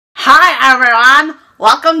Hi everyone,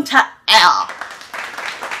 welcome to L.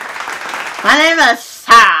 My name is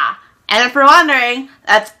Sarah, and if you're wondering,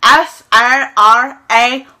 that's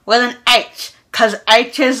S-R-R-A with an H, cause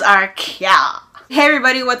H's are cute. Hey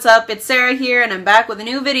everybody, what's up? It's Sarah here and I'm back with a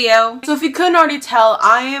new video. So if you couldn't already tell,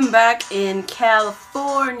 I am back in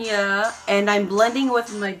California and I'm blending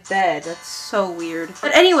with my bed. That's so weird.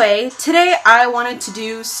 But anyway, today I wanted to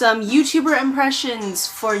do some YouTuber impressions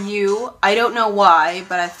for you. I don't know why,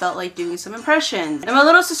 but I felt like doing some impressions. And my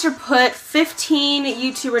little sister put 15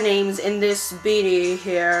 YouTuber names in this beanie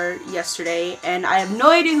here yesterday and I have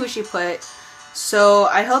no idea who she put. So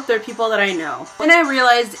I hope they're people that I know. And I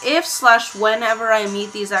realized if/whenever I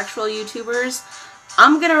meet these actual YouTubers,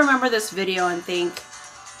 I'm gonna remember this video and think,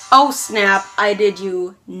 oh snap, I did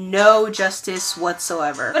you no justice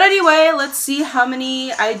whatsoever. But anyway, let's see how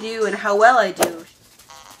many I do and how well I do.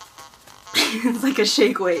 It's like a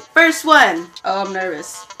shake weight. First one. Oh, I'm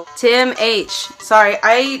nervous. Tim H. Sorry,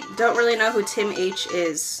 I don't really know who Tim H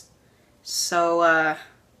is. So,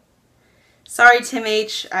 sorry Tim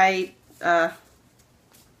H.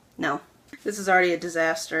 No. This is already a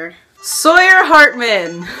disaster. Sawyer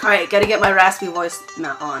Hartman! Alright, gotta get my raspy voice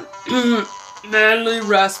on. Manly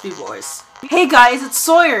raspy voice. Hey guys, it's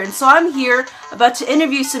Sawyer, and so I'm here about to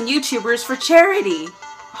interview some YouTubers for charity.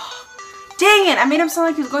 Oh, dang it, I made him sound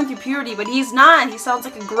like he was going through puberty, but he's not. He sounds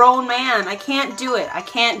like a grown man. I can't do it. I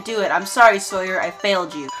can't do it. I'm sorry, Sawyer. I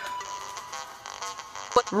failed you.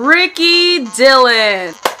 Ricky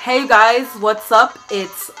Dillon. Hey guys, what's up?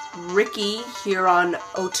 It's Ricky here on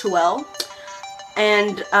O2L,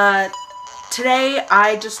 and today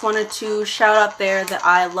I just wanted to shout out there that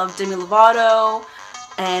I love Demi Lovato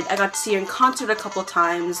and I got to see her in concert a couple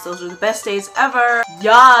times. Those were the best days ever.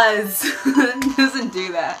 Yes! Doesn't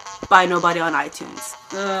do that. Buy nobody on iTunes.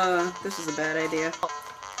 This is a bad idea.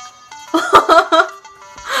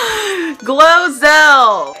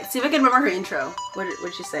 Glozell! See if I can remember her intro. What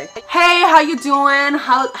did she say? Hey, how you doing?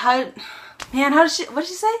 Man, what did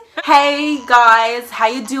she say? Hey guys, how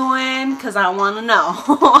you doing? Cause I wanna know.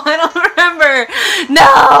 I don't remember.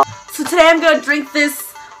 No! So today I'm gonna drink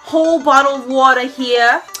this whole bottle of water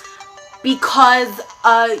here because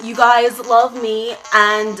you guys love me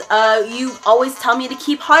and you always tell me to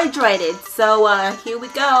keep hydrated. So here we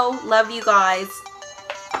go. Love you guys.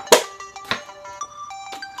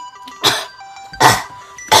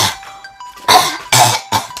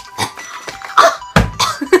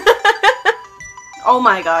 Oh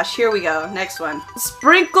my gosh, here we go. Next one.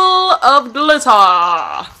 Sprinkle of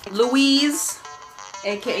glitter. Louise,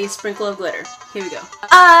 aka Sprinkle of Glitter. Here we go.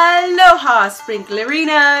 Aloha,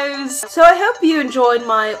 Sprinklerinos! So I hope you enjoyed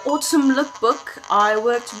my autumn lookbook. I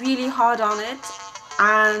worked really hard on it.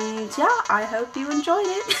 And yeah, I hope you enjoyed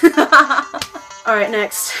it. Alright,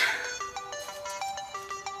 next.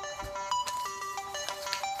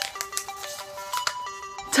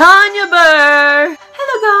 Tanya Burr!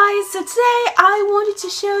 Hello guys, so today I wanted to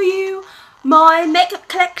show you my makeup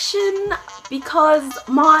collection because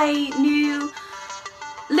my new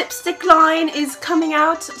lipstick line is coming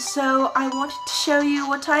out, so I wanted to show you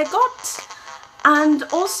what I got and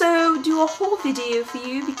also do a haul video for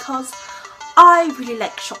you because I really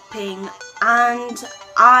like shopping and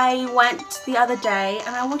I went the other day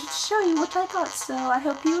and I wanted to show you what I got, so I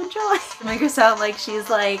hope you enjoy. Make her sound like she's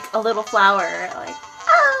like a little flower, like,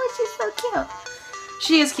 oh, she's so cute.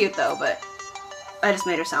 She is cute though, but I just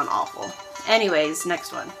made her sound awful. Anyways,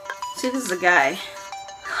 next one. See, this is a guy.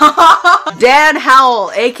 Dan Howell,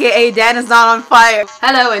 aka Dan is not on fire.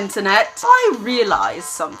 Hello internet. I realized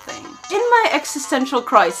something. In my existential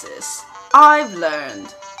crisis, I've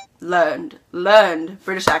learned,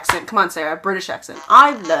 British accent, come on Sarah, British accent.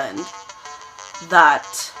 I've learned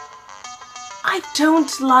that I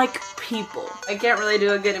don't like people. I can't really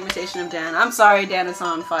do a good imitation of Dan. I'm sorry, Dan is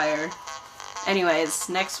not on fire. Anyways,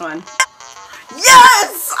 next one.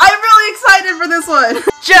 Yes! I'm really excited for this one!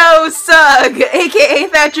 Joe Sugg, aka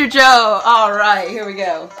Thatcher Joe. Alright, here we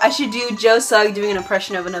go. I should do Joe Sugg doing an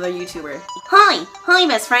impression of another YouTuber. Hi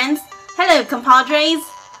best friends. Hello compadres.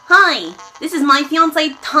 Hi, this is my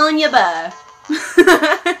fiance Tanya Burr.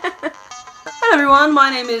 Hello everyone,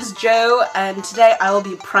 my name is Joe and today I will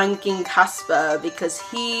be pranking Casper because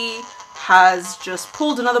he has just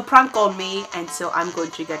pulled another prank on me and so I'm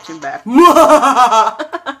going to get him back.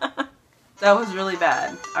 That was really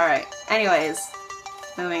bad. Alright, anyways,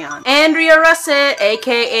 moving on. Andrea Russet,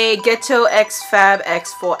 aka Ghetto X Fab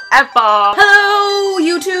X Forever. Hello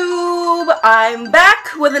YouTube! I'm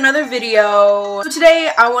back with another video. So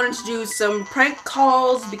today I wanted to do some prank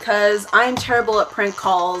calls because I'm terrible at prank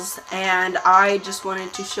calls and I just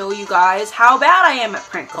wanted to show you guys how bad I am at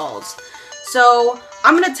prank calls. So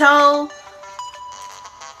I'm gonna tell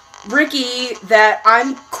Ricky that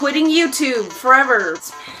I'm quitting YouTube forever.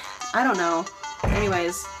 I don't know.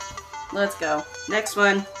 Anyways, let's go. Next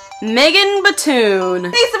one. Megan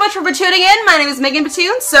Batoon. Thanks so much for tuning in. My name is Megan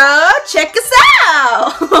Batoon, so check us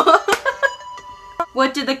out.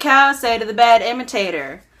 What did the cow say to the bad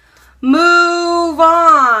imitator? Move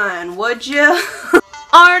on, would you?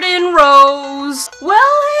 Arden Rose. Well,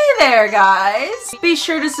 hey there, guys. Be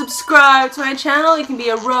sure to subscribe to my channel. You can be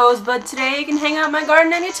a rose, but today you can hang out in my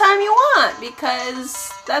garden anytime you want,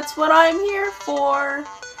 because that's what I'm here for.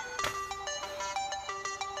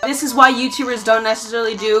 This is why YouTubers don't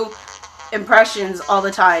necessarily do impressions all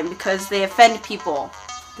the time, because they offend people.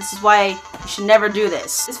 This is why you should never do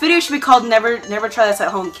this. This video should be called Never Try This at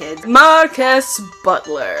Home, Kids. Marcus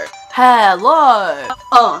Butler. Hello.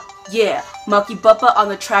 Yeah. Marky Buppa on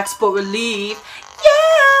the track Sport Relief.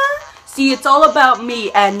 Yeah. See, it's all about me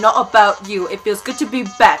and not about you. It feels good to be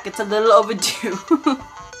back. It's a little overdue.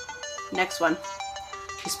 Next one.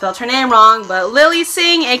 She spelled her name wrong, but Lily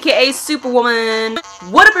Singh, aka Superwoman.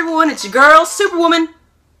 What up, everyone? It's your girl, Superwoman.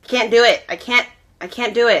 Can't do it. I can't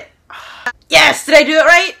do it. Yes! Did I do it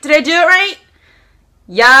right? Did I do it right?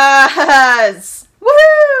 Yes!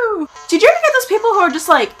 Woohoo! Did you ever get those people who are just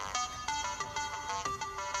like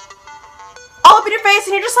all up in your face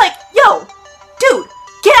and you're just like, yo, dude,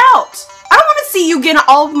 get out! I don't want to see you getting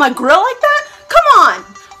all over my grill like that. Come on!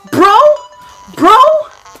 Bro?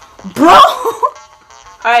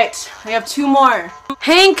 Alright, I have two more.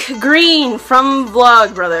 Hank Green from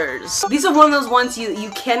Vlogbrothers. These are one of those ones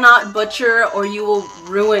you cannot butcher or you will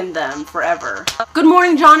ruin them forever. Good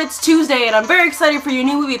morning, John. It's Tuesday and I'm very excited for your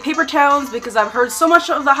new movie, Paper Towns, because I've heard so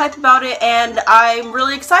much of the hype about it and I'm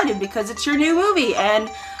really excited because it's your new movie. And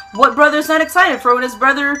what brother's not excited for when his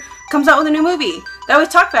brother comes out with a new movie? They always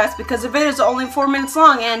talk fast because the videos are only 4 minutes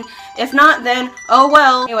long, and if not, then oh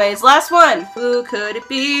well. Anyways, last one. Who could it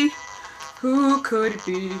be? Who could it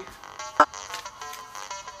be?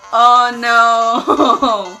 Oh no!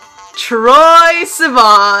 Troye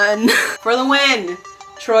Sivan! For the win!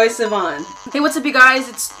 Troye Sivan. Hey, what's up, you guys?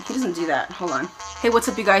 He doesn't do that. Hold on. Hey, what's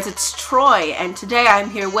up, you guys? It's Troy, and today I'm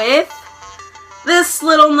here with this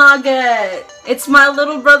little nugget. It's my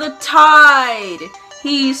little brother Tide.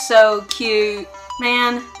 He's so cute.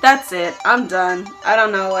 Man, that's it. I'm done. I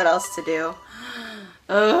don't know what else to do.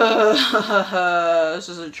 This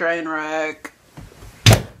is a train wreck.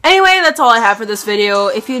 Anyway, that's all I have for this video.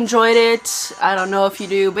 If you enjoyed it, I don't know if you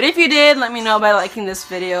do, but if you did, let me know by liking this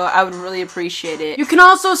video. I would really appreciate it. You can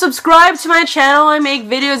also subscribe to my channel. I make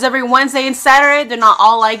videos every Wednesday and Saturday. They're not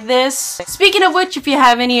all like this. Speaking of which, if you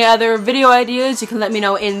have any other video ideas, you can let me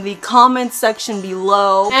know in the comments section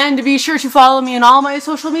below. And be sure to follow me on all my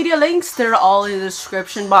social media links. They're all in the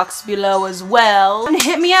description box below as well. And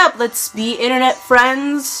hit me up. Let's be internet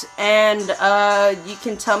friends. And you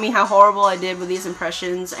can tell me how horrible I did with these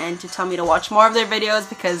impressions, and to tell me to watch more of their videos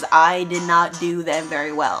because I did not do them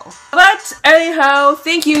very well. But anyhow,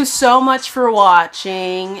 thank you so much for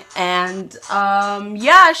watching, and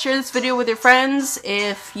yeah, share this video with your friends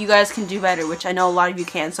if you guys can do better, which I know a lot of you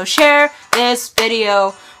can. So share this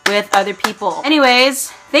video with other people. Anyways,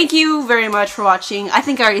 thank you very much for watching. I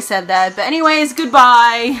think I already said that, but anyways,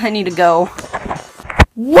 goodbye. I need to go.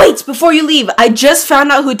 Wait, before you leave, I just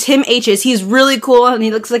found out who Tim H is. He's really cool, and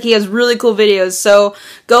he looks like he has really cool videos, so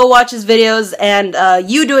go watch his videos, and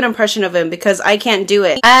you do an impression of him, because I can't do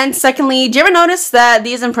it. And secondly, do you ever notice that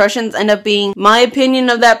these impressions end up being my opinion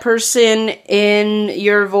of that person in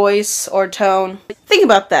your voice or tone? Think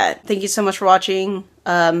about that. Thank you so much for watching.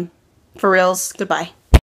 For reals, goodbye.